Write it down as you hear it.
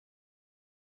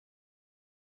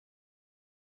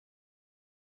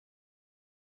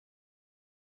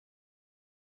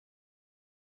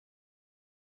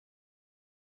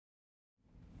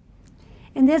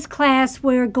In this class,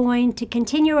 we're going to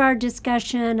continue our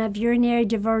discussion of urinary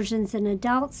diversions in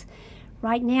adults.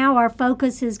 Right now, our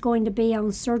focus is going to be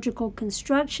on surgical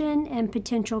construction and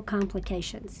potential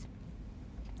complications.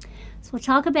 So we'll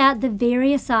talk about the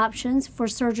various options for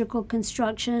surgical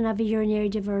construction of a urinary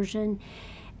diversion,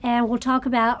 and we'll talk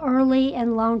about early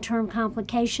and long-term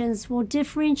complications. We'll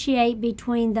differentiate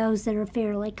between those that are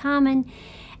fairly common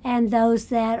and those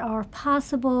that are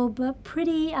possible but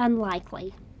pretty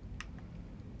unlikely.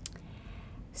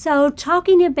 So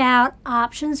talking about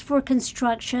options for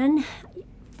construction,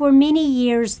 for many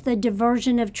years the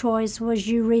diversion of choice was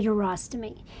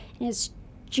ureterostomy. It's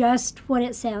just what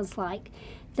it sounds like.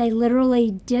 They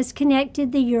literally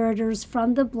disconnected the ureters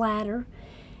from the bladder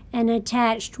and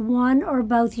attached one or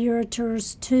both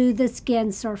ureters to the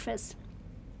skin surface.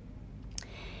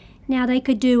 Now they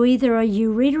could do either a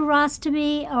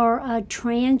ureterostomy or a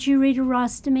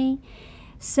transureterostomy.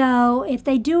 So if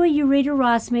they do a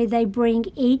ureterostomy, they bring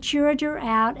each ureter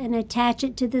out and attach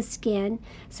it to the skin.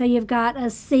 So you've got a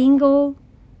single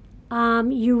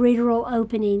ureteral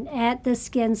opening at the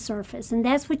skin surface, and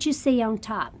that's what you see on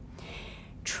top.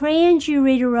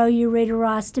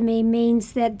 Transureterostomy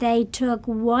means that they took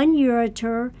one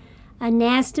ureter,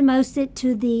 anastomosed it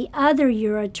to the other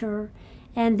ureter,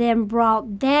 and then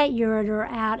brought that ureter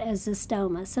out as a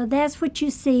stoma. So that's what you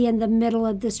see in the middle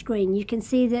of the screen. You can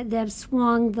see that they've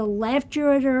swung the left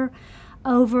ureter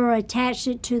over, attached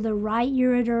it to the right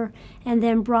ureter, and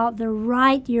then brought the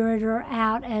right ureter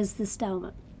out as the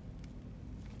stoma.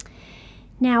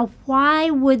 Now, why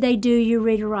would they do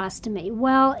ureterostomy?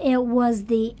 Well, it was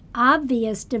the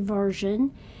obvious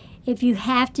diversion. If you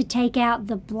have to take out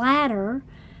the bladder,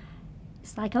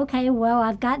 it's like, okay, well,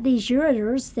 I've got these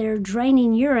ureters. They're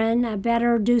draining urine. I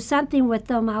better do something with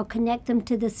them. I'll connect them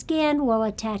to the skin. We'll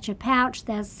attach a pouch.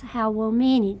 That's how we'll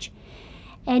manage.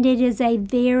 And it is a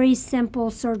very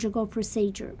simple surgical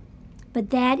procedure. But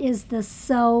that is the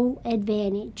sole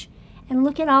advantage. And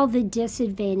look at all the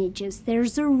disadvantages.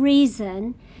 There's a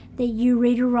reason that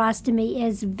ureterostomy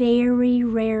is very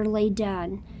rarely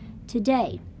done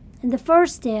today. And the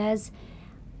first is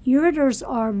ureters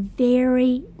are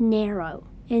very narrow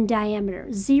in diameter,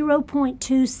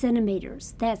 0.2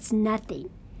 centimeters. That's nothing.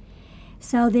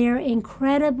 So they're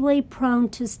incredibly prone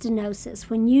to stenosis.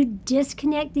 When you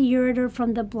disconnect the ureter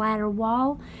from the bladder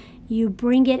wall, you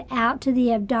bring it out to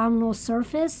the abdominal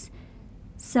surface,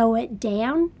 sew it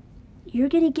down, you're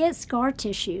going to get scar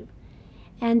tissue.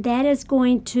 And that is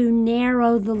going to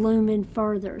narrow the lumen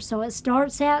further. So it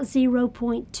starts out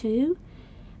 0.2,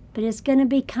 but it's going to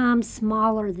become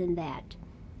smaller than that.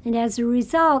 And as a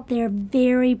result, they're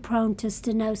very prone to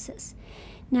stenosis.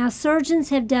 Now, surgeons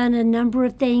have done a number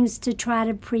of things to try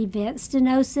to prevent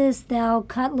stenosis. They'll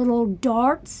cut little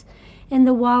darts in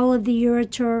the wall of the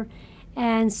ureter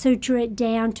and suture it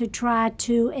down to try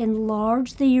to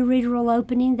enlarge the ureteral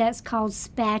opening. That's called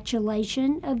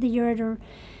spatulation of the ureter.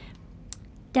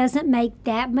 Doesn't make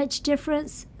that much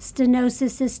difference.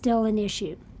 Stenosis is still an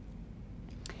issue.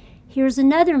 Here's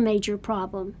another major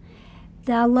problem.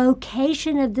 The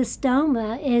location of the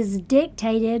stoma is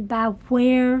dictated by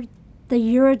where the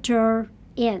ureter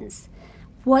ends.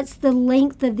 What's the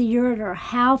length of the ureter?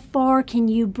 How far can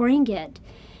you bring it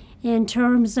in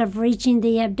terms of reaching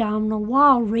the abdominal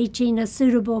wall, reaching a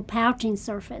suitable pouching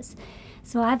surface?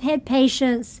 So I've had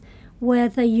patients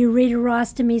with a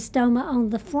ureterostomy stoma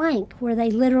on the flank where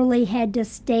they literally had to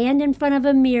stand in front of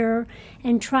a mirror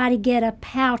and try to get a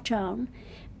pouch on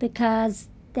because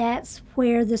that's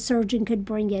where the surgeon could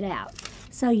bring it out.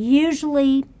 So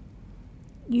usually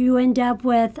you end up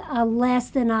with a less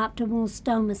than optimal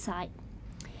stoma site.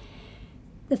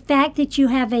 The fact that you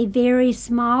have a very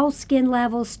small skin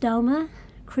level stoma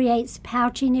creates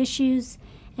pouching issues,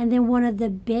 and then one of the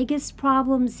biggest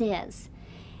problems is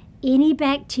any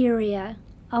bacteria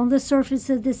on the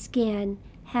surface of the skin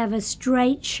have a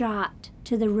straight shot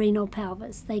to the renal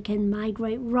pelvis. They can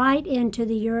migrate right into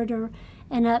the ureter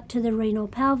and up to the renal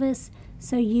pelvis,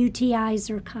 so UTIs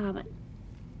are common.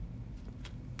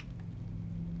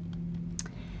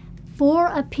 For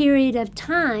a period of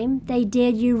time, they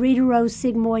did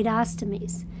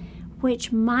ureterosigmoidostomies,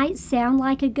 which might sound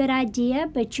like a good idea,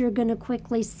 but you're going to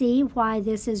quickly see why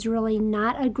this is really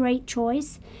not a great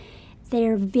choice.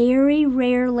 They're very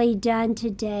rarely done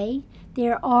today.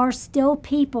 There are still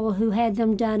people who had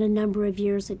them done a number of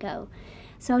years ago.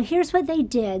 So here's what they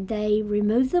did. They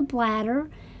removed the bladder,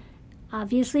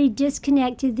 obviously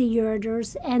disconnected the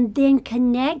ureters, and then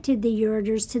connected the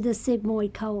ureters to the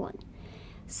sigmoid colon.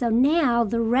 So now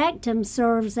the rectum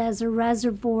serves as a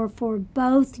reservoir for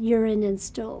both urine and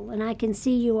stool. And I can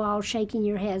see you all shaking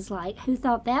your heads like, who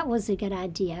thought that was a good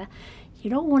idea? You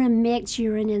don't want to mix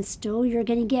urine and stool. You're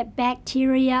going to get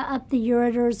bacteria up the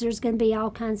ureters. There's going to be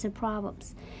all kinds of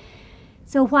problems.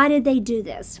 So why did they do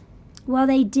this? Well,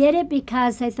 they did it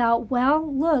because they thought,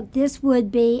 well, look, this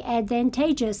would be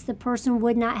advantageous. The person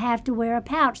would not have to wear a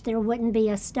pouch. There wouldn't be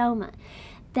a stoma.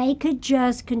 They could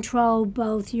just control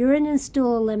both urine and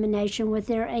stool elimination with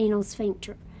their anal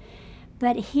sphincter.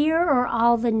 But here are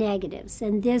all the negatives,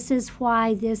 and this is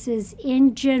why this is,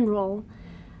 in general,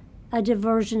 a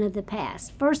diversion of the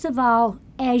past. First of all,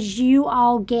 as you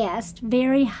all guessed,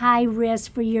 very high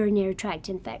risk for urinary tract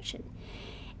infection,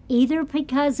 either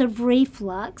because of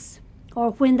reflux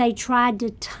or when they tried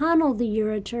to tunnel the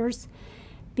ureters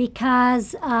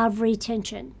because of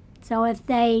retention. So if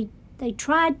they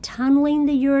tried tunneling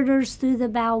the ureters through the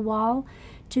bowel wall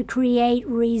to create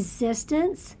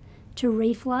resistance to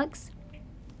reflux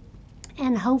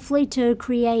and hopefully to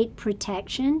create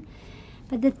protection.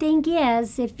 But the thing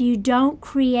is, if you don't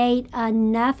create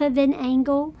enough of an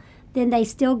angle, then they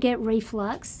still get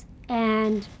reflux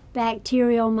and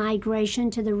bacterial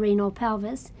migration to the renal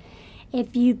pelvis.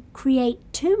 If you create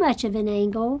too much of an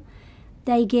angle,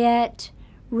 they get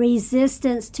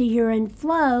resistance to urine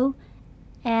flow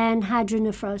and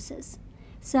hydronephrosis.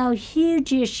 So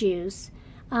huge issues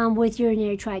with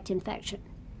urinary tract infection.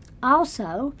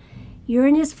 Also,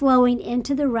 urine is flowing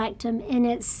into the rectum and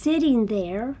it's sitting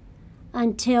there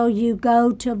until you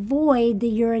go to void the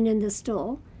urine in the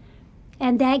stool.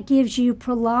 And that gives you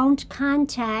prolonged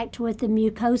contact with the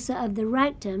mucosa of the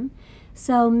rectum.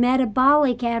 So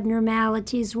metabolic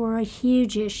abnormalities were a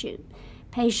huge issue.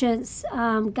 Patients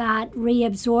got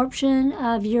reabsorption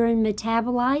of urine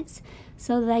metabolites,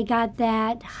 so they got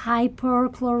that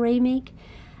hyperchloremic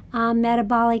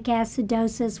metabolic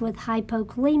acidosis with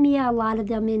hypokalemia. A lot of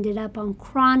them ended up on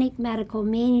chronic medical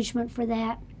management for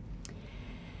that.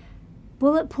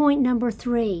 Bullet point number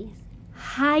 3,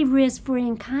 high risk for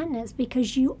incontinence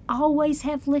because you always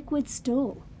have liquid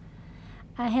stool.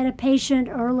 I had a patient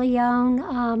early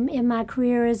on in my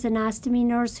career as an ostomy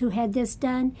nurse who had this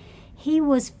done. He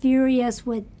was furious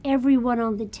with everyone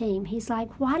on the team. He's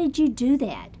like, why did you do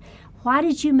that? Why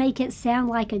did you make it sound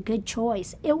like a good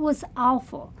choice? It was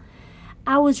awful.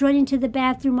 I was running to the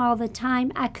bathroom all the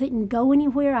time. I couldn't go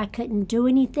anywhere. I couldn't do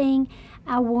anything.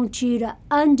 I want you to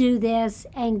undo this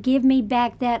and give me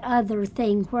back that other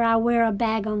thing where I wear a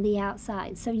bag on the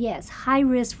outside. So yes, high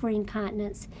risk for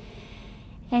incontinence.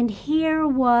 And here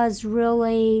was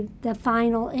really the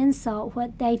final insult.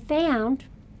 What they found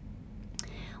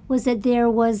was that there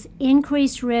was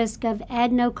increased risk of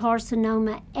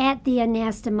adenocarcinoma at the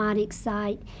anastomotic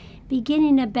site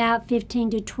beginning about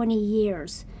 15 to 20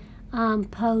 years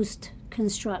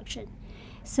post-construction.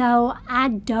 So I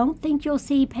don't think you'll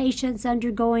see patients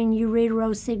undergoing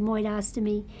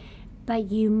ureterosigmoidostomy,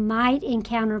 but you might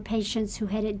encounter patients who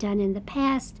had it done in the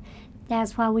past.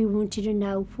 That's why we want you to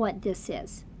know what this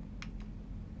is.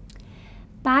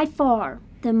 By far,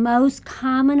 the most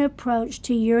common approach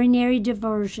to urinary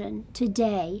diversion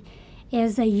today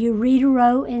is a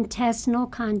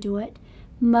ureterointestinal conduit,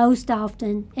 most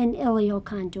often an ileal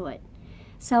conduit.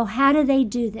 So how do they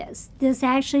do this? This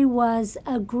actually was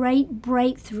a great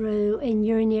breakthrough in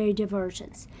urinary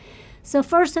diversions. So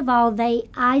first of all, they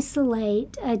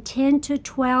isolate a 10 to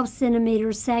 12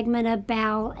 centimeter segment of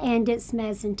bowel and its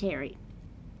mesentery.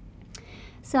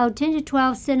 So 10 to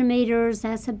 12 centimeters,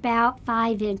 that's about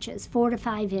 5 inches, 4 to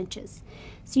 5 inches.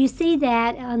 So you see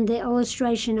that on the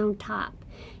illustration on top.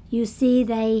 You see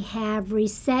they have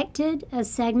resected a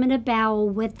segment of bowel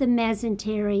with the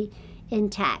mesentery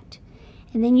intact.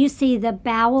 And then you see the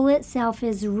bowel itself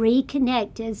is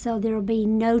reconnected, so there will be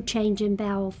no change in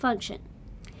bowel function.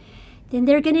 Then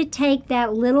they're going to take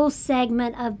that little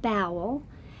segment of bowel.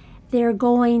 They're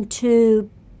going to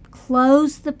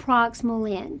close the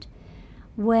proximal end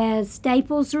with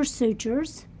staples or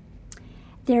sutures.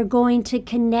 They're going to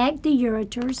connect the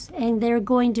ureters, and they're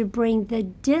going to bring the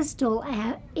distal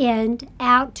end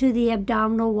out to the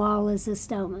abdominal wall as a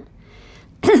stoma.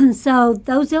 So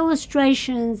those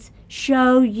illustrations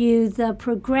show you the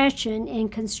progression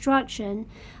and construction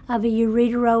of a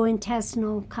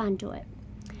ureterointestinal conduit.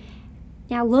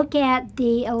 Now look at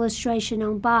the illustration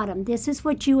on bottom. This is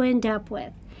what you end up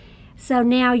with. So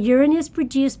now urine is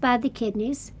produced by the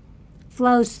kidneys,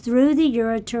 flows through the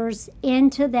ureters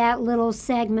into that little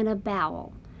segment of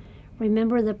bowel.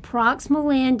 Remember, the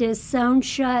proximal end is sewn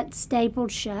shut,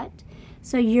 stapled shut.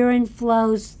 So urine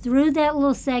flows through that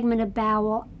little segment of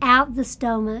bowel, out the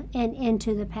stoma, and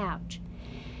into the pouch.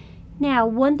 Now,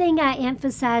 one thing I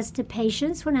emphasize to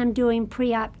patients when I'm doing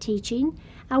pre-op teaching,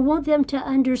 I want them to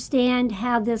understand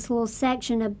how this little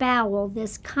section of bowel,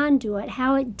 this conduit,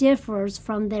 how it differs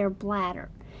from their bladder.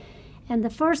 And the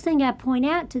first thing I point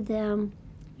out to them,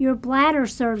 your bladder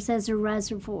serves as a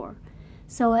reservoir.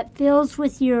 So it fills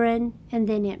with urine and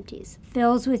then empties,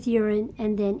 fills with urine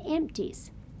and then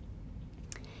empties.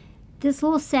 This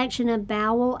little section of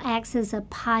bowel acts as a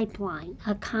pipeline,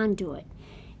 a conduit.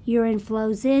 Urine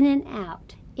flows in and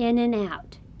out, in and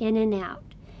out, in and out.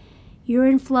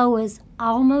 Urine flow is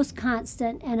almost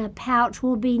constant, and a pouch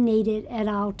will be needed at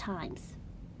all times.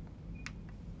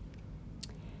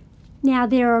 Now,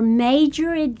 there are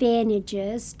major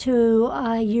advantages to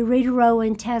a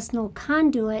ureterointestinal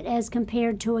conduit as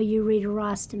compared to a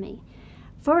ureterostomy.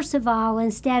 First of all,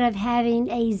 instead of having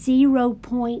a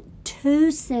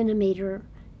 0.2 centimeter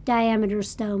diameter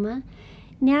stoma,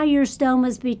 now your stoma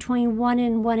is between 1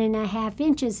 and 1.5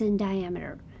 inches in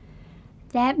diameter.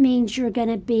 That means you're going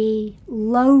to be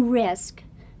low risk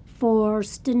for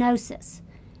stenosis.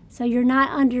 So you're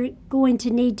not going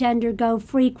to need to undergo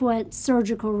frequent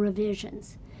surgical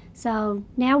revisions. So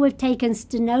now we've taken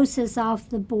stenosis off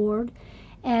the board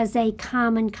as a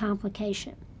common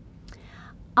complication.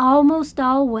 Almost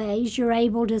always you're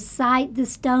able to site the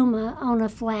stoma on a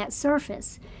flat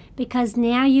surface because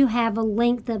now you have a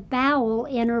length of bowel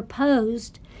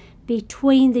interposed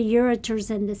between the ureters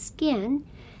and the skin.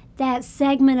 That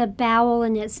segment of bowel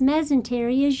and its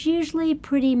mesentery is usually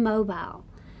pretty mobile.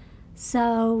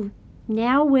 So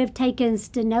now we've taken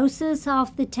stenosis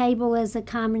off the table as a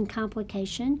common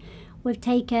complication. We've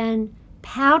taken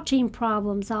pouching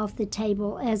problems off the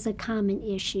table as a common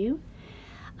issue.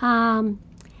 And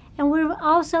we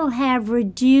also have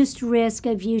reduced risk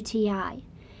of UTI.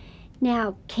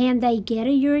 Now, can they get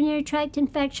a urinary tract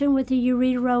infection with a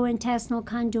ureterointestinal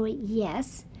conduit?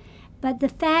 Yes. But the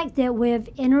fact that we've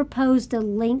interposed a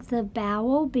length of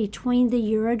bowel between the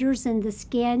ureters and the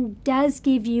skin does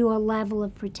give you a level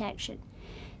of protection.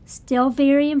 Still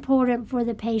very important for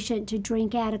the patient to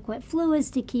drink adequate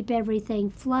fluids to keep everything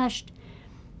flushed,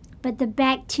 but the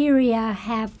bacteria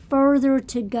have further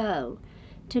to go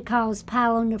to cause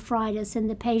pyelonephritis in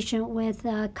the patient with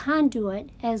a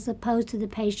conduit as opposed to the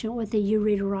patient with a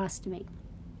ureterostomy.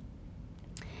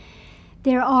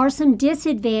 There are some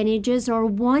disadvantages, or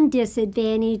one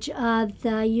disadvantage of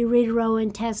the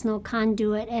ureterointestinal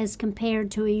conduit as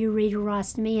compared to a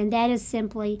ureterostomy, and that is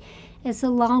simply it's a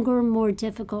longer, more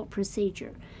difficult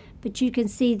procedure. But you can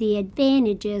see the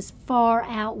advantages far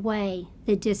outweigh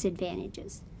the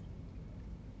disadvantages.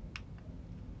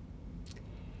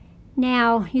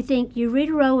 Now, you think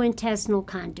ureterointestinal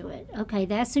conduit. Okay,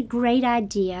 that's a great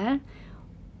idea.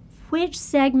 Which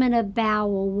segment of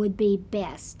bowel would be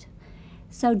best?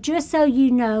 So just so you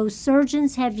know,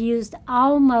 surgeons have used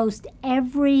almost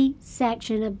every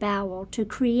section of bowel to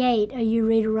create a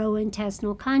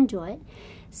ureterointestinal conduit.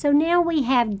 So now we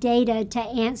have data to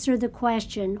answer the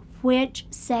question, which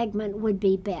segment would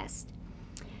be best?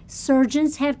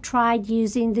 Surgeons have tried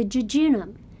using the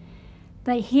jejunum.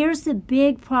 But here's the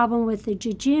big problem with the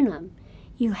jejunum.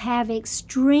 You have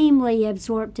extremely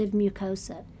absorptive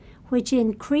mucosa, which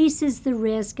increases the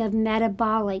risk of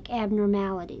metabolic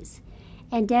abnormalities.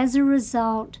 And as a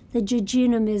result, the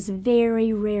jejunum is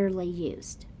very rarely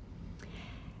used.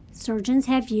 Surgeons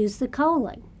have used the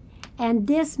colon, and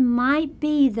this might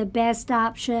be the best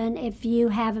option if you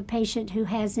have a patient who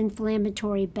has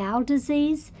inflammatory bowel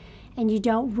disease and you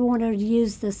don't want to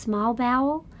use the small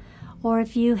bowel, or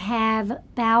if you have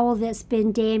bowel that's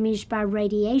been damaged by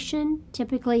radiation.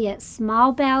 Typically it's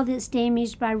small bowel that's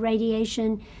damaged by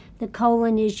radiation, the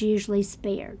colon is usually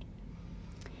spared.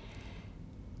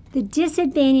 The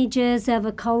disadvantages of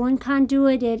a colon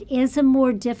conduit, it is a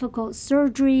more difficult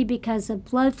surgery because of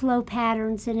blood flow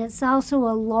patterns, and it's also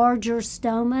a larger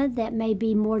stoma that may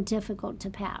be more difficult to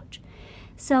pouch.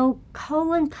 So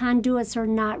colon conduits are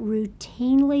not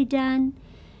routinely done.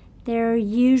 They're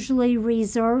usually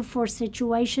reserved for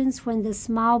situations when the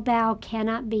small bowel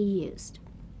cannot be used.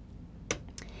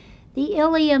 The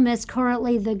ileum is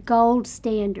currently the gold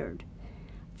standard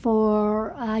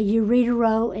for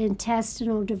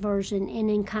ureterointestinal diversion and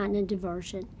incontinent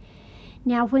diversion.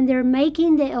 Now, when they're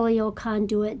making the ileal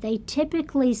conduit, they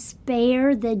typically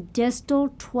spare the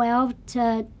distal 12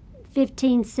 to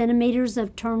 15 centimeters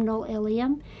of terminal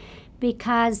ileum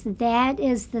because that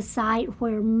is the site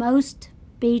where most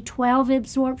B12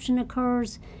 absorption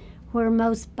occurs, where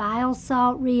most bile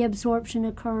salt reabsorption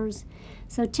occurs.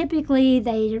 So typically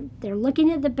they're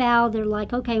looking at the bowel, they're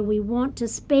like, okay, we want to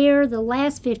spare the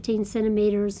last 15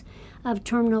 centimeters of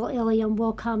terminal ileum.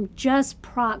 We'll come just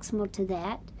proximal to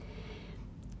that.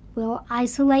 We'll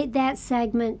isolate that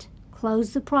segment,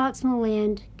 close the proximal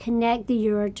end, connect the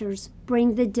ureters,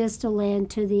 bring the distal end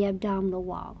to the abdominal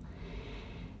wall.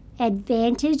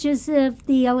 Advantages of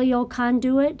the ileal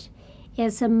conduit,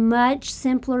 It's a much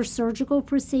simpler surgical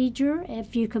procedure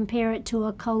if you compare it to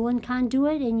a colon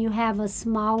conduit, and you have a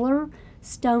smaller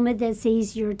stoma that's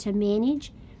easier to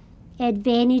manage.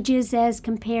 Advantages as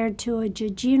compared to a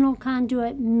jejunal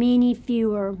conduit, many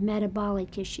fewer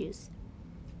metabolic issues.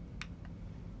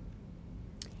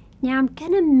 Now I'm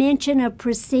going to mention a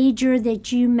procedure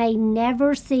that you may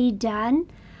never see done.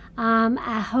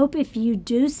 I hope if you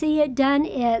do see it done,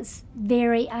 it's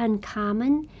very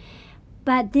uncommon.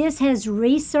 But this has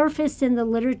resurfaced in the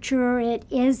literature. It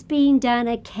is being done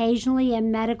occasionally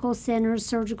in medical centers,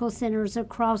 surgical centers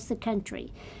across the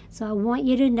country. So I want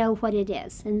you to know what it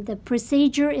is. And the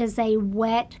procedure is a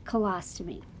wet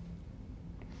colostomy.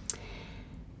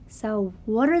 So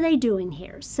what are they doing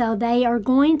here? So they are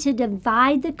going to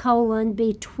divide the colon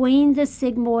between the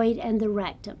sigmoid and the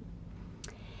rectum.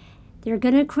 They're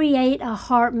going to create a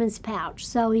Hartmann's pouch.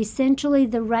 So essentially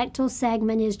the rectal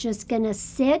segment is just going to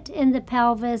sit in the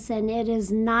pelvis, and it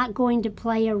is not going to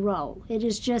play a role. It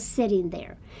is just sitting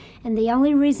there. And the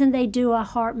only reason they do a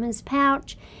Hartmann's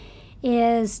pouch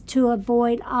is to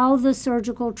avoid all the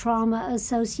surgical trauma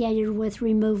associated with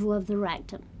removal of the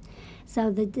rectum.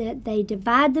 So they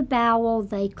divide the bowel,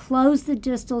 they close the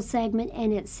distal segment,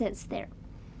 and it sits there.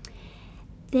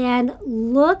 Then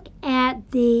look at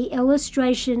the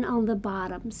illustration on the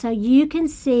bottom. So you can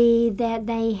see that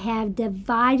they have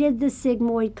divided the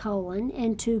sigmoid colon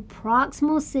into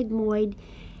proximal sigmoid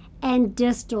and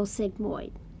distal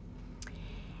sigmoid.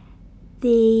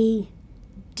 The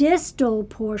distal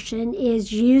portion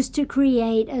is used to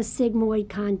create a sigmoid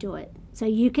conduit. So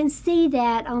you can see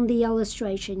that on the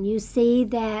illustration. You see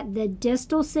that the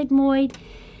distal sigmoid,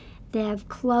 they've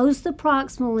closed the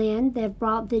proximal end, they've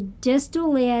brought the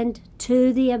distal end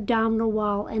to the abdominal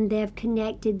wall, and they've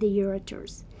connected the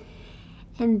ureters.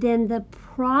 And then the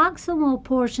proximal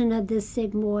portion of the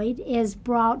sigmoid is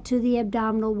brought to the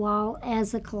abdominal wall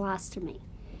as a colostomy.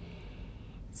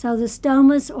 So the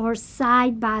stomas are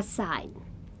side by side.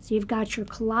 So you've got your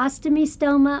colostomy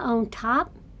stoma on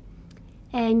top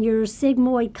and your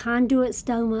sigmoid conduit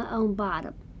stoma on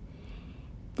bottom.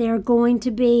 They're going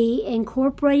to be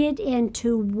incorporated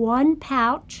into one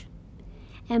pouch,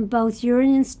 and both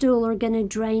urine and stool are going to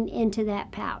drain into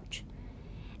that pouch.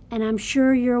 And I'm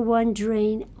sure you're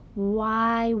wondering,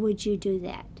 why would you do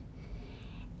that?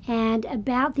 And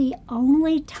about the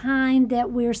only time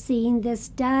that we're seeing this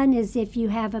done is if you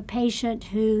have a patient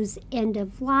who's end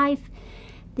of life,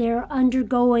 they're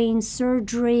undergoing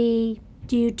surgery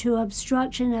due to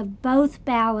obstruction of both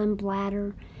bowel and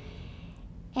bladder,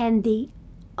 and the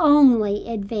only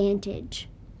advantage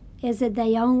is that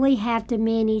they only have to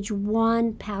manage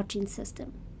one pouching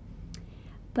system.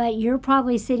 But you're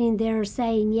probably sitting there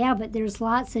saying, yeah, but there's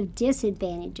lots of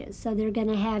disadvantages. So they're going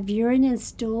to have urine and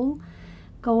stool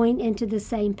going into the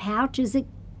same pouch. Is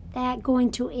that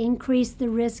going to increase the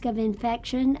risk of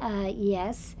infection?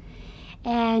 Yes.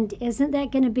 And isn't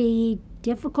that going to be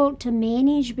difficult to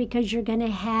manage because you're going to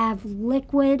have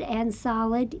liquid and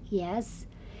solid? Yes.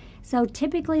 So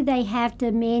typically they have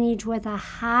to manage with a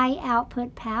high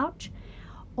output pouch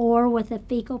or with a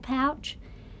fecal pouch.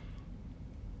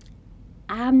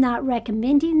 I'm not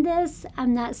recommending this.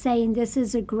 I'm not saying this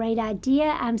is a great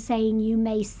idea. I'm saying you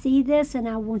may see this, and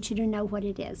I want you to know what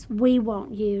it is. We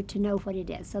want you to know what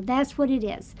it is. So that's what it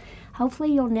is.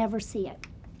 Hopefully you'll never see it.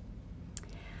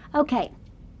 Okay.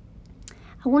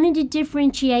 I wanted to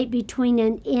differentiate between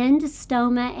an end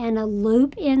stoma and a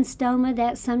loop end stoma.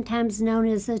 That's sometimes known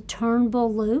as a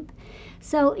Turnbull loop.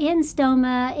 So end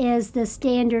stoma is the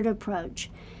standard approach.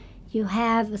 You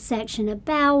have a section of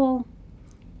bowel.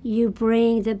 You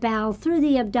bring the bowel through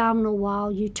the abdominal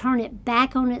wall. You turn it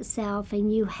back on itself,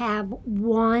 and you have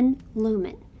one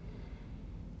lumen.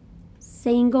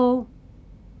 Single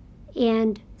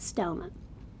end stoma.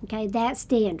 Okay, that's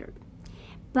standard.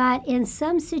 But in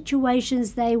some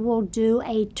situations, they will do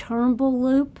a Turnbull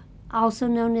loop, also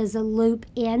known as a loop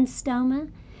end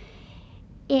stoma.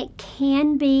 It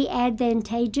can be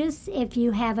advantageous if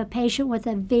you have a patient with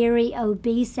a very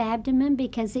obese abdomen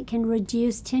because it can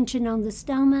reduce tension on the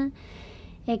stoma.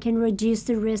 It can reduce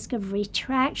the risk of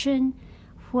retraction,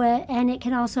 and it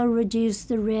can also reduce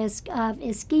the risk of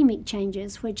ischemic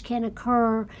changes, which can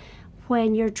occur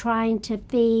when you're trying to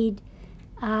feed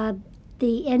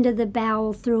the end of the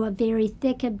bowel through a very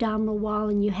thick abdominal wall,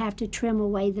 and you have to trim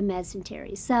away the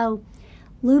mesentery. So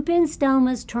loop-in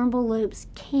stomas, Turnbull loops,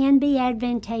 can be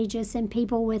advantageous in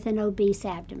people with an obese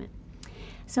abdomen.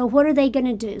 So what are they going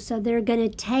to do? So they're going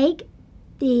to take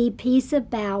the piece of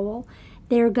bowel,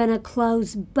 they're going to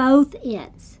close both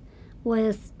ends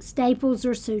with staples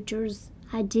or sutures,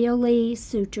 ideally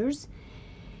sutures.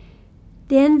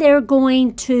 Then they're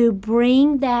going to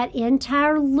bring that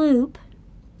entire loop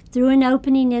through an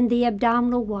opening in the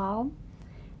abdominal wall.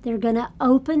 They're going to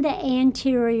open the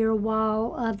anterior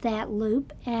wall of that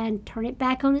loop and turn it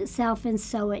back on itself and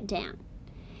sew it down.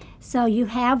 So you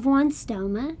have one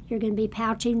stoma. You're going to be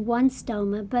pouching one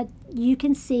stoma, but you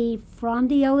can see from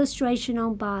the illustration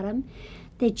on bottom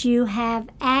that you have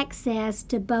access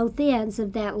to both ends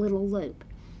of that little loop.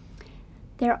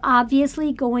 They're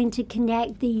obviously going to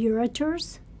connect the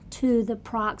ureters to the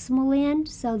proximal end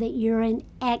so that urine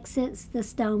exits the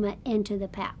stoma into the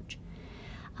pouch.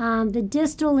 The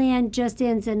distal end just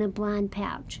ends in a blind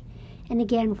pouch. And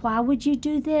again, why would you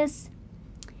do this?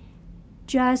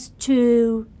 Just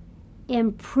to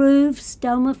improve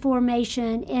stoma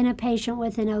formation in a patient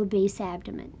with an obese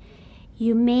abdomen.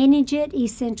 You manage it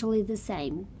essentially the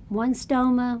same. One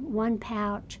stoma, one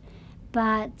pouch,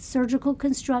 but surgical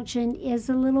construction is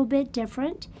a little bit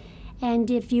different. And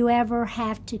if you ever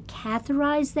have to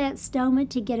catheterize that stoma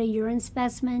to get a urine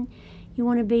specimen, you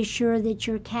want to be sure that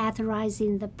you're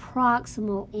catheterizing the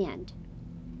proximal end.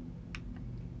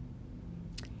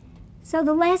 So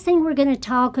the last thing we're going to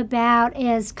talk about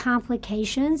is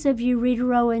complications of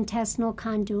ureterointestinal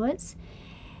conduits.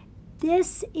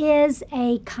 This is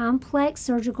a complex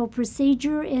surgical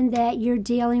procedure in that you're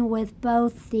dealing with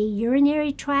both the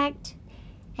urinary tract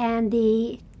and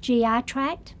the GI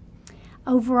tract.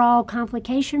 Overall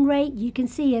complication rate, you can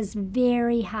see, is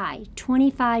very high,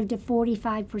 25 to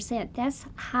 45%. That's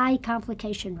high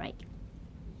complication rate.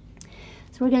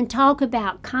 So we're going to talk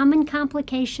about common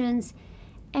complications,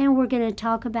 and we're going to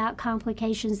talk about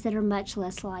complications that are much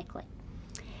less likely.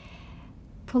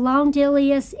 Prolonged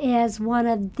ileus is one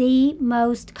of the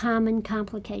most common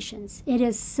complications. It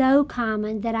is so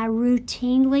common that I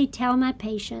routinely tell my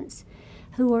patients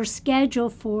who are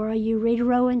scheduled for a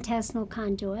ureterointestinal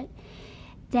conduit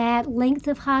that length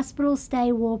of hospital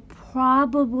stay will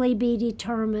probably be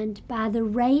determined by the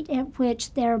rate at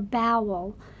which their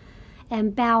bowel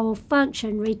and bowel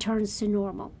function returns to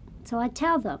normal. So I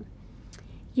tell them,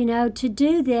 to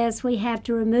do this, we have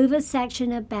to remove a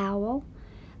section of bowel.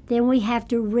 Then we have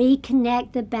to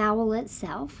reconnect the bowel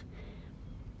itself.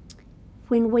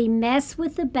 When we mess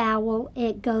with the bowel,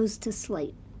 it goes to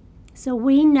sleep. So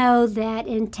we know that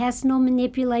intestinal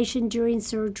manipulation during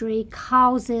surgery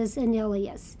causes an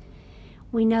ileus.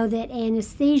 We know that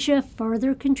anesthesia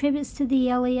further contributes to the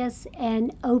ileus,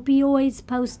 and opioids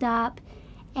post-op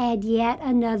add yet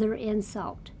another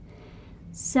insult.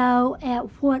 So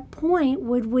at what point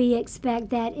would we expect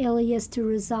that ileus to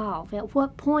resolve? At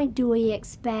what point do we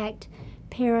expect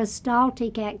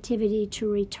peristaltic activity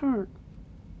to return?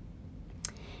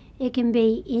 It can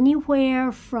be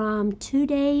anywhere from 2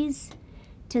 days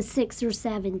to 6 or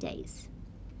 7 days.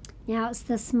 Now, it's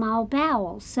the small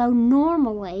bowel. So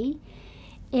normally,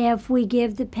 if we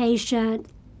give the patient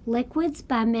liquids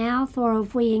by mouth, or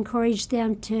if we encourage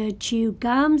them to chew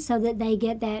gum so that they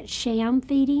get that sham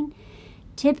feeding,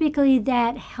 typically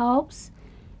that helps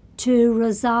to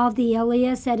resolve the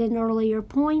ileus at an earlier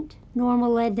point.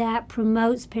 Normally that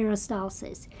promotes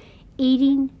peristalsis.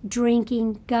 Eating,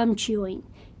 drinking, gum chewing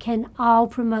can all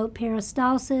promote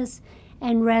peristalsis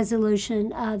and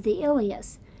resolution of the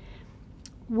ileus.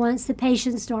 Once the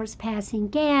patient starts passing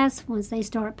gas, once they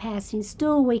start passing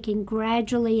stool, we can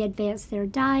gradually advance their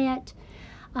diet.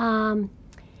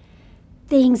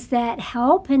 Things that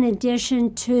help, in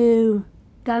addition to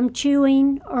gum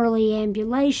chewing, early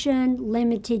ambulation,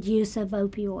 limited use of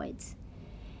opioids.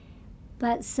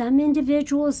 But some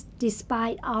individuals,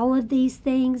 despite all of these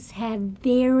things, have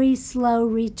very slow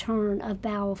return of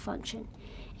bowel function.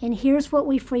 And here's what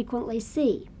we frequently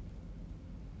see.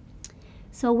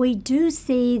 So we do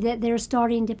see that they're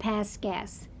starting to pass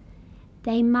gas.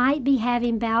 They might be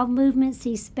having bowel movements,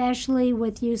 especially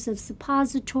with use of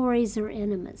suppositories or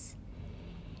enemas.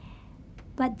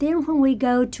 But then when we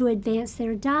go to advance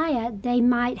their diet, they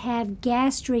might have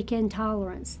gastric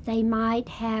intolerance. They might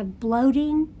have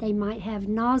bloating, they might have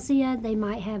nausea, they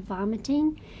might have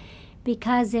vomiting,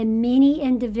 because in many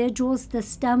individuals, the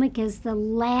stomach is the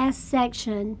last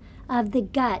section of the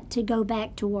gut to go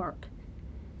back to work.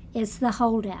 It's the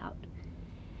holdout.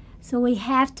 So we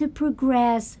have to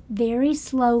progress very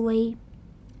slowly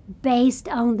based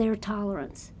on their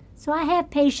tolerance. So I have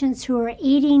patients who are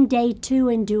eating day 2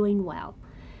 and doing well.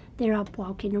 They're up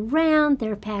walking around,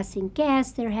 they're passing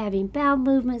gas, they're having bowel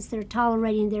movements, they're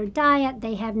tolerating their diet,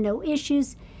 they have no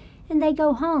issues, and they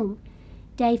go home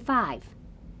day 5.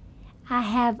 I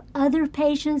have other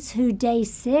patients who day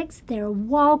 6, they're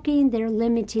walking, they're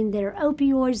limiting their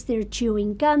opioids, they're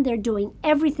chewing gum, they're doing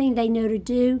everything they know to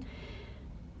do,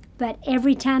 but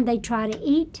every time they try to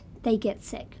eat, they get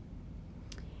sick.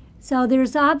 So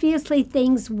there's obviously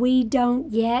things we don't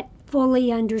yet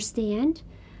fully understand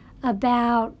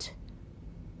about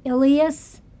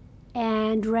ileus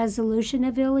and resolution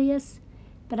of ileus,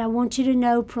 but I want you to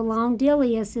know prolonged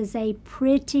ileus is a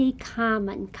pretty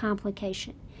common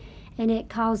complication, and it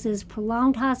causes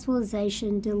prolonged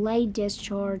hospitalization, delayed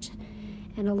discharge,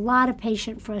 and a lot of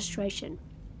patient frustration.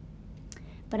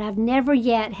 But I've never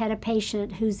yet had a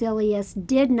patient whose ileus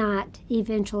did not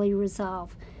eventually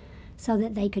resolve so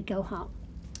that they could go home.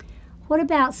 What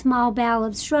about small bowel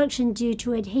obstruction due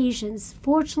to adhesions?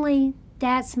 Fortunately,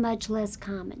 that's much less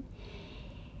common.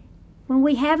 When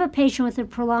we have a patient with a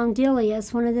prolonged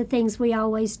ileus, one of the things we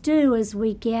always do is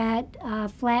we get a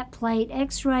flat plate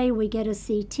x-ray, we get a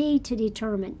CT to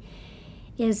determine,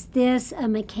 is this a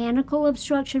mechanical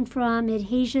obstruction from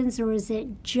adhesions or is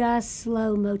it just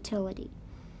slow motility?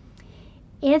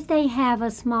 If they have a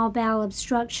small bowel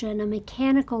obstruction, a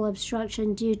mechanical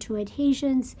obstruction due to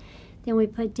adhesions, then we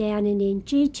put down an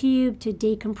NG tube to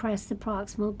decompress the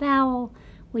proximal bowel.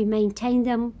 We maintain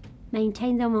them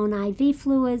on IV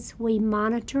fluids. We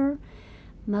monitor.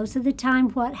 Most of the time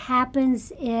what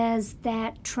happens is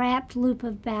that trapped loop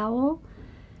of bowel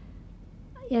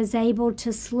is able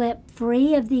to slip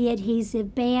free of the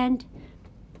adhesive band.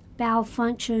 Bowel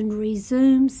function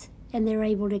resumes and they're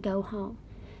able to go home.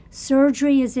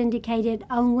 Surgery is indicated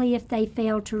only if they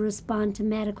fail to respond to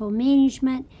medical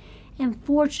management, and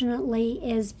fortunately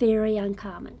is very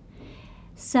uncommon.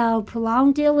 So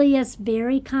prolonged ileus,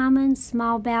 very common.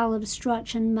 Small bowel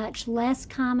obstruction, much less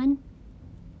common.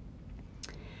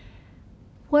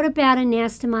 What about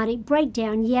anastomotic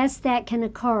breakdown? Yes, that can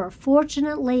occur.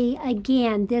 Fortunately,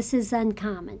 again, this is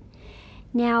uncommon.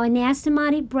 Now,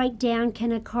 anastomotic breakdown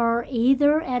can occur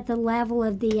either at the level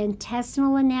of the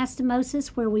intestinal anastomosis,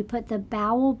 where we put the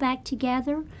bowel back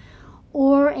together,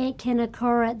 or it can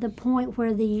occur at the point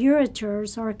where the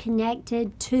ureters are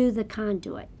connected to the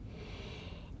conduit.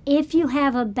 If you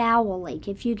have a bowel leak,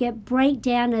 if you get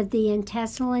breakdown of the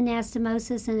intestinal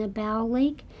anastomosis and a bowel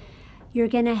leak, you're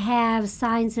going to have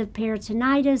signs of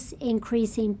peritonitis,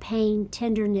 increasing pain,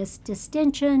 tenderness,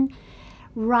 distension,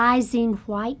 rising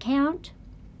white count.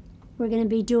 We're going to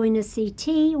be doing a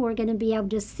CT. We're going to be able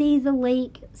to see the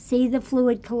leak, see the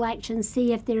fluid collection,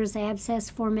 see if there's abscess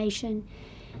formation.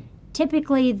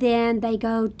 Typically, then they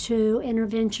go to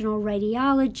interventional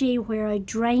radiology where a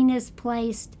drain is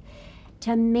placed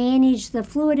to manage the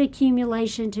fluid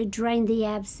accumulation to drain the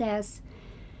abscess.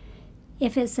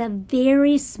 If it's a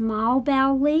very small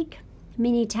bowel leak,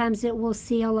 many times it will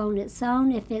seal on its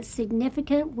own. If it's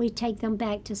significant, we take them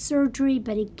back to surgery,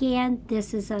 but again,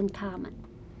 this is uncommon.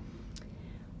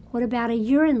 What about a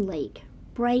urine leak?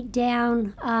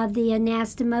 Breakdown of the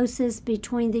anastomosis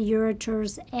between the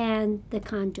ureters and the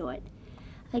conduit.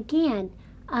 Again,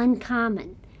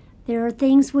 uncommon. There are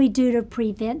things we do to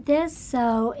prevent this.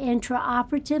 So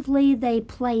intraoperatively, they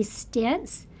place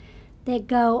stents that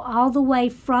go all the way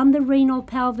from the renal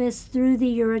pelvis through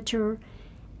the ureter,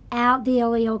 out the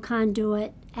ileal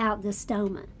conduit, out the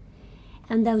stoma.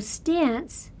 And those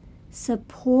stents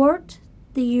support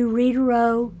the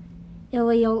uretero-ileal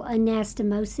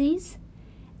anastomoses.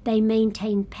 They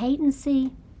maintain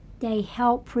patency. They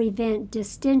help prevent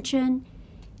distension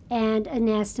and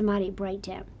anastomotic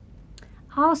breakdown.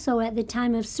 Also, at the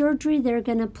time of surgery, they're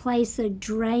going to place a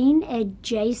drain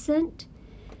adjacent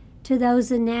to those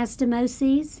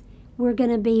anastomoses. We're going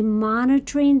to be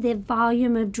monitoring the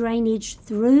volume of drainage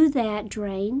through that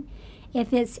drain.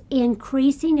 If it's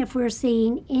increasing, if we're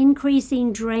seeing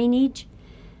increasing drainage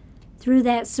through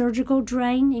that surgical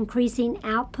drain, increasing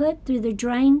output through the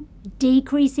drain,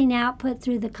 decreasing output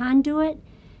through the conduit,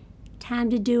 time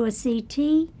to do a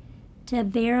CT to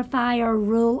verify or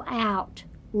rule out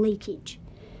leakage.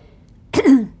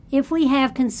 If we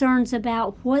have concerns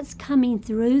about what's coming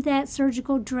through that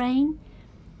surgical drain,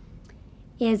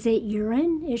 is it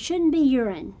urine? It shouldn't be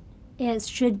urine. It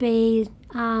should be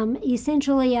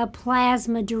essentially a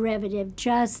plasma derivative,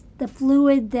 just the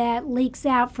fluid that leaks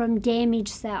out from damaged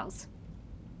cells.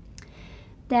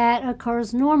 That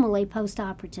occurs normally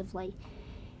postoperatively.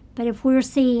 But if we're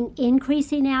seeing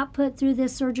increasing output through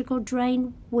this surgical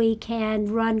drain, we can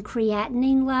run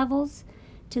creatinine levels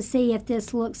to see if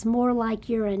this looks more like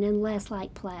urine and less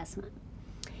like plasma.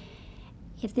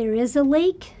 If there is a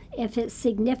leak, if it's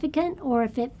significant, or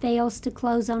if it fails to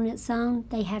close on its own,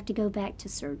 they have to go back to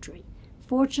surgery.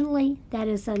 Fortunately, that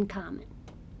is uncommon.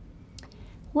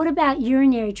 What about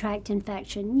urinary tract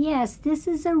infection? Yes, this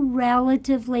is a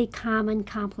relatively common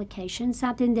complication,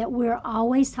 something that we're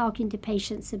always talking to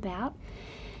patients about.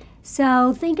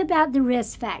 So think about the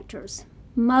risk factors.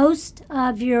 Most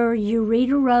of your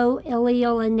ureteroileal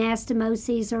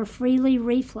anastomoses are freely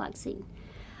refluxing.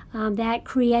 That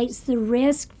creates the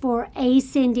risk for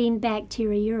ascending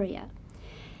bacteriuria.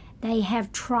 They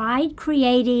have tried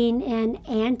creating an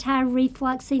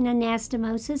anti-refluxing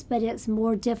anastomosis, but it's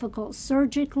more difficult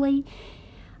surgically.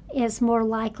 It's more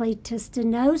likely to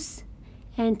stenose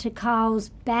and to cause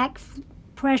back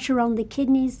pressure on the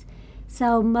kidneys.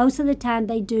 So most of the time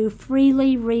they do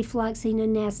freely refluxing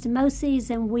anastomoses,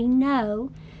 and we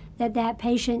know that that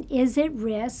patient is at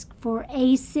risk for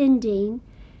ascending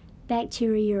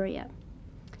bacteriuria.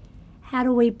 How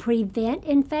do we prevent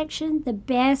infection? The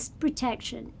best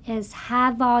protection is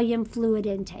high volume fluid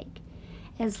intake.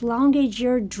 As long as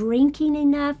you're drinking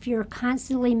enough, you're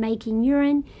constantly making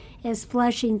urine, is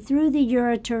flushing through the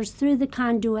ureters, through the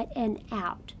conduit, and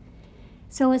out.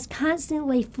 So it's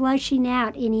constantly flushing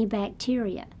out any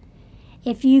bacteria.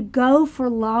 If you go for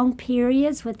long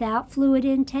periods without fluid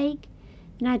intake,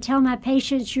 and I tell my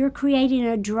patients, you're creating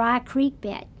a dry creek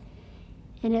bed.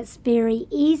 And it's very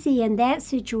easy in that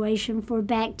situation for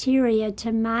bacteria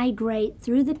to migrate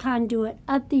through the conduit,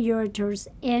 up the ureters,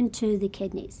 into the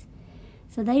kidneys.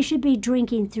 So they should be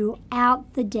drinking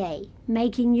throughout the day,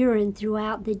 making urine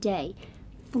throughout the day,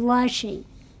 flushing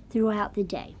throughout the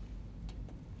day.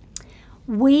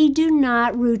 We do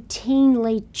not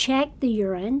routinely check the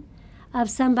urine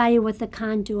of somebody with a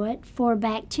conduit for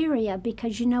bacteria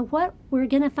because you know what? We're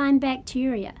going to find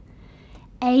bacteria.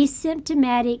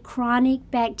 Asymptomatic chronic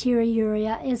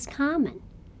bacteriuria is common.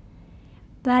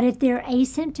 But if they're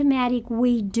asymptomatic,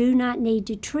 we do not need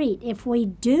to treat. If we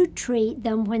do treat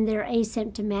them when they're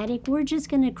asymptomatic, we're just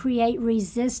going to create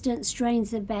resistant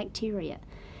strains of bacteria.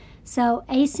 So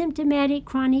asymptomatic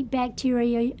chronic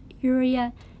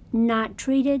bacteriuria, not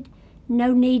treated,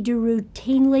 no need to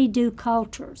routinely do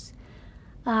cultures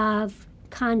of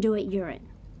conduit urine.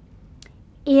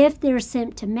 If they're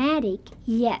symptomatic,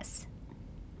 yes.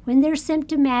 When they're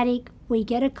symptomatic, we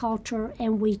get a culture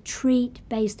and we treat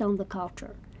based on the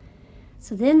culture.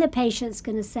 So then the patient's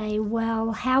going to say,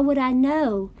 well, how would I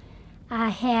know I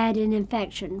had an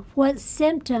infection? What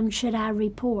symptoms should I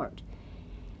report?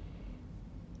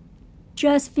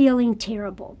 Just feeling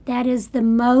terrible. That is the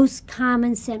most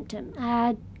common symptom.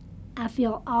 I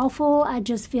feel awful. I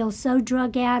just feel so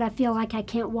drug out. I feel like I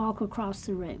can't walk across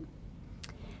the room.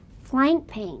 Flank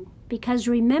pain, because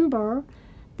remember,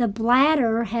 the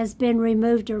bladder has been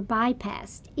removed or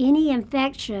bypassed. Any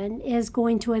infection is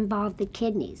going to involve the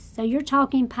kidneys. So you're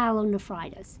talking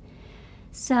pyelonephritis.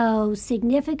 So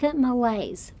significant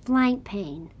malaise, flank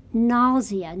pain,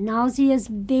 nausea. Nausea is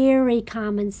a very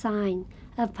common sign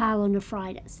of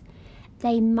pyelonephritis.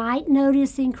 They might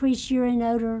notice increased urine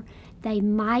odor. They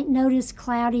might notice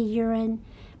cloudy urine.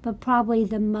 But probably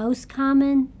the most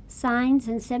common signs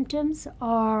and symptoms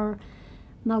are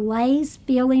malaise,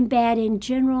 feeling bad in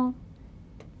general,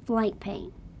 flank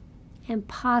pain, and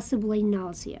possibly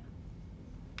nausea.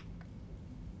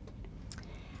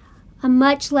 A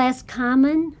much less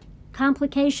common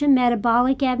complication,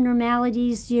 metabolic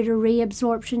abnormalities due to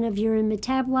reabsorption of urine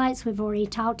metabolites. We've already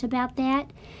talked about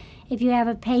that. If you have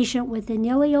a patient with an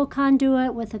ileal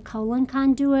conduit, with a colon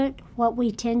conduit, what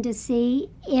we tend to see,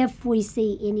 if we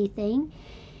see anything,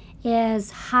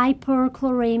 is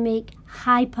hyperchloremic,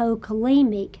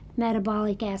 hypokalemic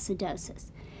metabolic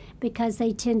acidosis because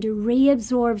they tend to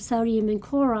reabsorb sodium and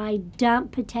chloride,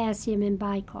 dump potassium and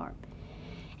bicarb.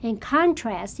 In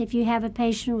contrast, if you have a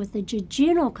patient with a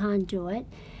jejunal conduit,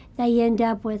 they end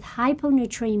up with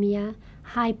hyponatremia,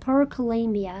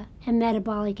 hyperkalemia, and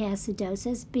metabolic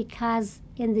acidosis because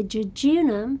in the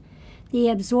jejunum, the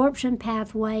absorption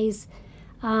pathways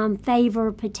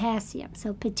favor potassium.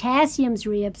 So potassium's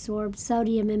reabsorbed,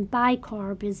 sodium and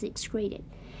bicarb is excreted.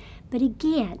 But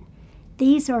again,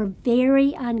 these are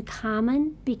very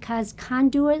uncommon because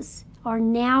conduits are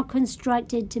now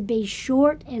constructed to be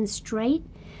short and straight.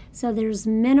 So there's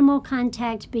minimal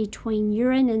contact between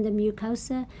urine and the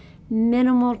mucosa,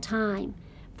 minimal time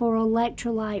for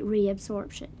electrolyte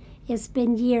reabsorption. It's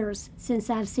been years since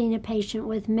I've seen a patient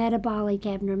with metabolic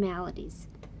abnormalities.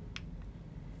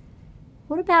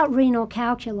 What about renal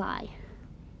calculi?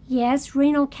 Yes,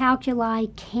 renal calculi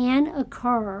can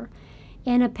occur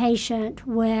in a patient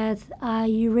with a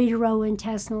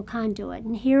ureterointestinal conduit.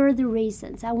 And here are the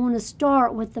reasons. I want to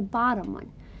start with the bottom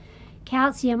one.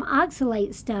 Calcium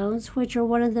oxalate stones, which are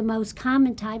one of the most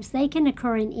common types, they can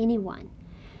occur in anyone.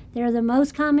 They're the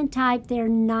most common type. They're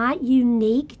not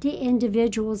unique to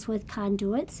individuals with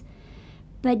conduits,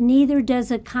 but neither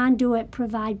does a conduit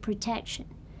provide protection.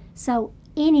 So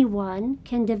anyone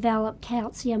can develop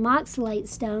calcium oxalate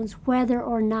stones whether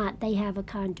or not they have a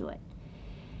conduit.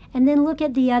 And then look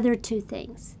at the other two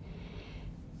things.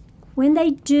 When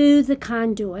they do the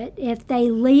conduit, if they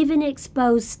leave an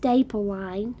exposed staple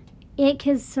line, it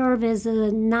can serve as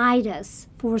a nidus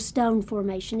for stone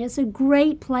formation. It's a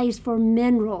great place for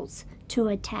minerals to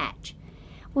attach.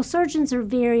 Well, surgeons are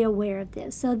very aware of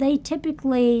this, so they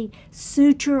typically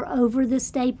suture over the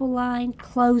staple line,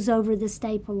 close over the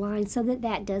staple line so that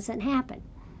that doesn't happen.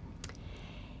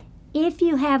 If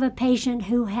you have a patient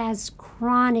who has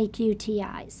chronic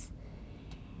UTIs,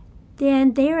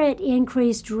 then they're at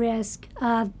increased risk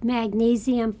of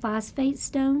magnesium phosphate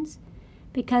stones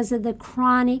because of the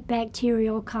chronic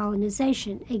bacterial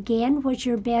colonization. Again, what's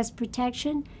your best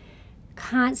protection?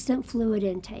 Constant fluid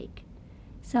intake.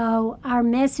 So our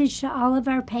message to all of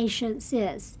our patients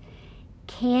is,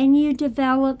 can you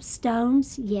develop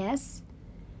stones? Yes.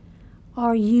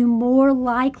 Are you more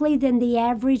likely than the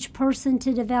average person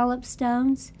to develop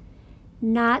stones?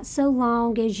 Not so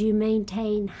long as you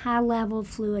maintain high level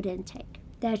fluid intake.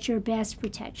 That's your best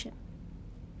protection.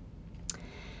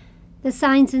 The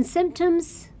signs and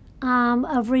symptoms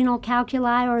of renal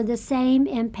calculi are the same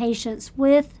in patients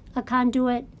with a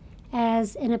conduit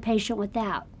as in a patient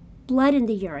without. Blood in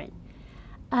the urine,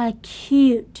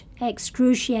 acute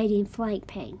excruciating flank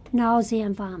pain, nausea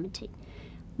and vomiting.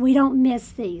 We don't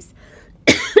miss these.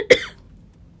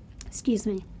 Excuse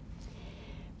me.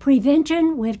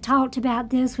 Prevention, we've talked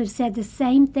about this. We've said the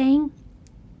same thing.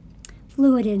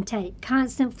 Fluid intake,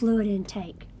 constant fluid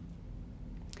intake.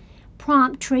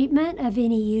 Prompt treatment of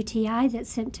any UTI that's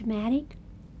symptomatic.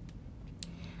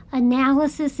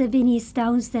 Analysis of any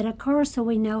stones that occur so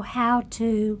we know how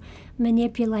to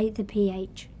manipulate the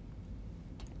pH.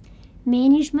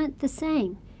 Management, the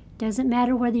same. Doesn't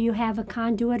matter whether you have a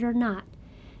conduit or not.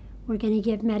 We're going to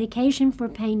give medication for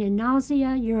pain and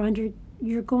nausea.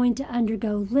 You're going to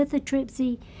undergo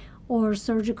lithotripsy or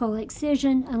surgical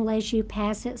excision unless you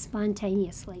pass it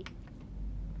spontaneously.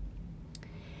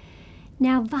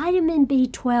 Now, vitamin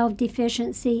B12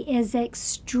 deficiency is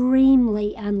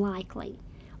extremely unlikely.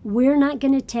 We're not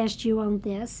going to test you on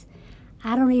this.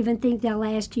 I don't even think they'll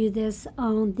ask you this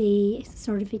on the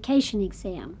certification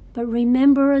exam. But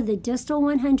remember, the distal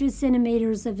 100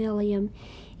 centimeters of ileum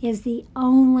is the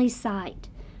only site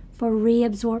for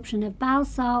reabsorption of bile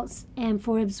salts and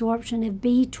for absorption of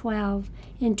B12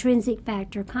 intrinsic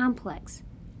factor complex.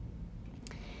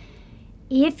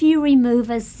 If you remove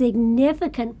a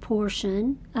significant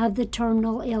portion of the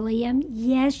terminal ileum,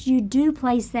 yes, you do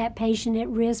place that patient at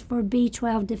risk for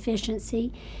B12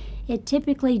 deficiency. It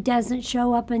typically doesn't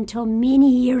show up until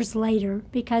many years later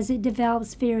because it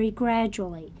develops very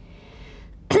gradually.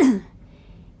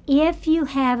 If you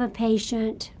have a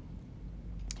patient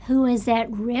who is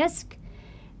at risk,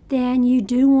 then you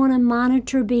do want to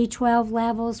monitor B12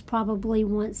 levels probably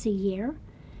once a year.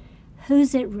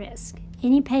 Who's at risk?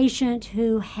 Any patient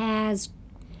who has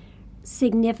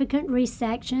significant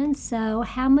resection. So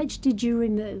how much did you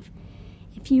remove?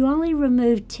 If you only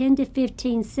remove 10 to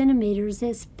 15 centimeters,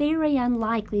 it's very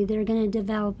unlikely they're going to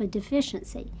develop a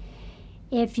deficiency.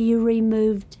 If you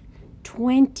removed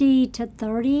 20 to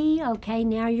 30, okay,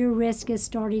 now your risk is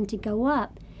starting to go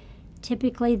up.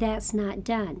 Typically, that's not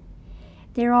done.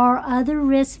 There are other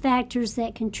risk factors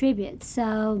that contribute.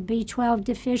 So B12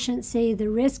 deficiency, the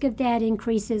risk of that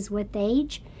increases with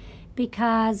age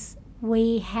because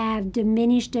we have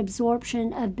diminished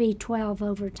absorption of B12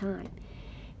 over time.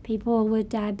 People with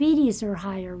diabetes are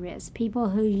higher risk. People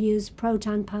who use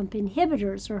proton pump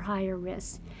inhibitors are higher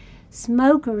risk.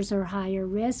 Smokers are higher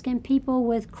risk, and people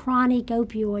with chronic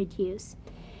opioid use.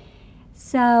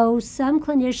 So some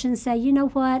clinicians say, you know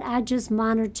what, I just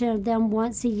monitor them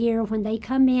once a year when they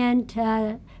come in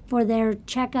for their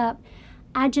checkup.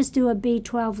 I just do a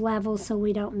B12 level so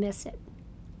we don't miss it.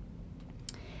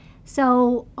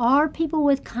 So are people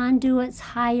with conduits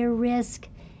higher risk?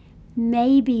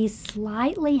 Maybe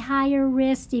slightly higher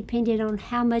risk depending on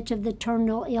how much of the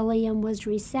terminal ileum was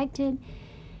resected.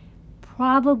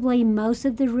 Probably most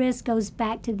of the risk goes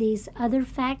back to these other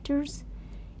factors.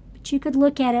 But you could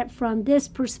look at it from this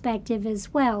perspective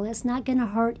as well. It's not going to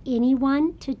hurt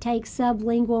anyone to take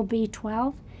sublingual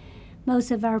B12. Most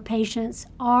of our patients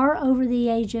are over the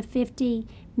age of 50.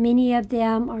 Many of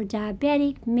them are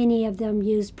diabetic. Many of them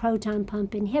use proton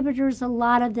pump inhibitors. A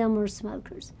lot of them are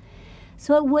smokers.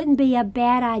 So it wouldn't be a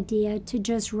bad idea to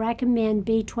just recommend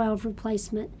B12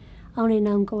 replacement on an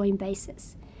ongoing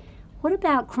basis. What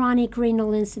about chronic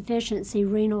renal insufficiency,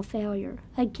 renal failure?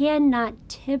 Again, not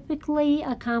typically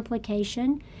a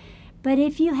complication, but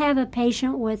if you have a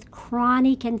patient with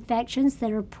chronic infections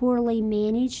that are poorly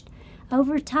managed,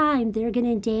 over time they're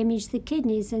going to damage the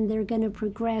kidneys and they're going to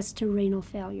progress to renal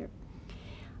failure.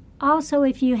 Also,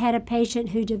 if you had a patient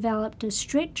who developed a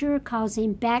stricture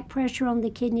causing back pressure on the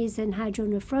kidneys and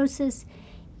hydronephrosis,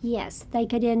 yes, they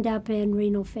could end up in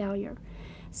renal failure.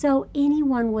 So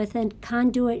anyone with a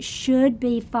conduit should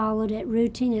be followed at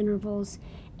routine intervals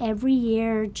every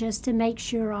year just to make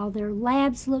sure all their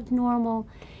labs look normal,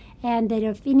 and that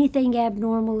if anything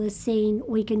abnormal is seen,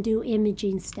 we can do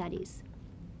imaging studies.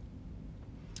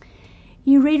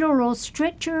 Ureteral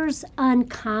strictures,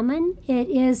 uncommon. It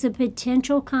is a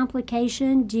potential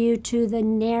complication due to the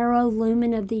narrow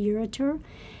lumen of the ureter.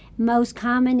 Most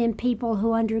common in people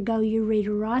who undergo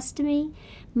ureterostomy,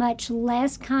 much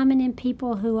less common in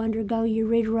people who undergo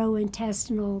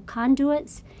ureterointestinal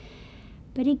conduits.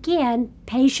 But again,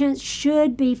 patients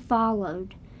should be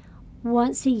followed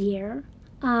once a year.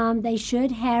 They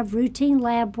should have routine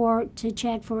lab work to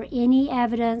check for any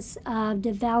evidence of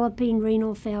developing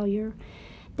renal failure.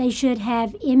 They should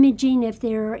have imaging if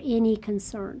there are any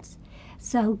concerns.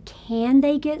 So can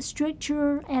they get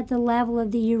stricture at the level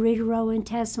of the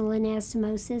ureterointestinal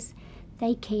anastomosis?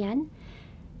 They can.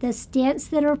 The stents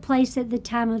that are placed at the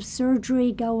time of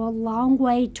surgery go a long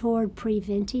way toward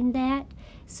preventing that,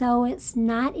 so it's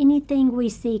not anything we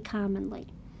see commonly.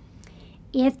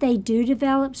 If they do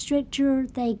develop stricture,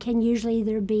 they can usually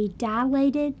either be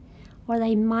dilated or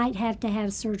they might have to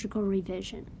have surgical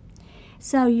revision.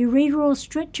 So ureteral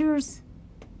strictures,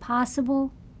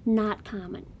 possible, not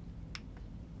common.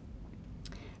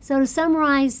 So to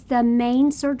summarize the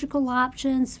main surgical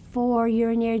options for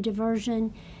urinary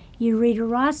diversion,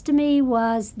 ureterostomy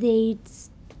was the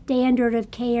standard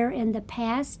of care in the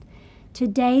past.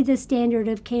 Today, the standard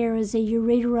of care is a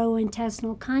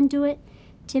ureterointestinal conduit,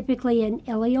 typically an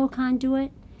ileal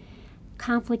conduit.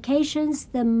 Complications,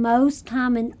 the most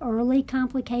common early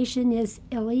complication is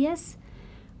ileus,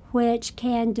 which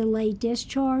can delay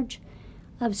discharge.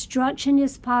 Obstruction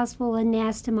is possible and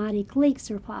anastomotic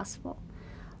leaks are possible.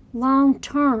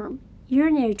 Long-term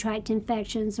urinary tract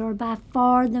infections are by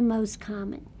far the most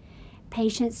common.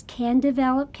 Patients can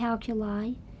develop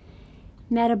calculi.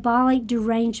 Metabolic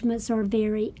derangements are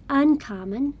very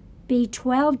uncommon.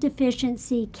 B12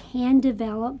 deficiency can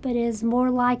develop, but is more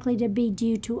likely to be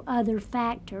due to other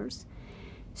factors.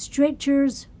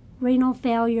 Strictures, renal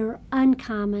failure,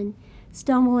 uncommon.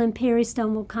 Stomal and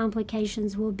peristomal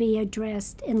complications will be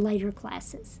addressed in later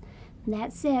classes. And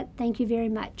that's it. Thank you very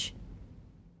much.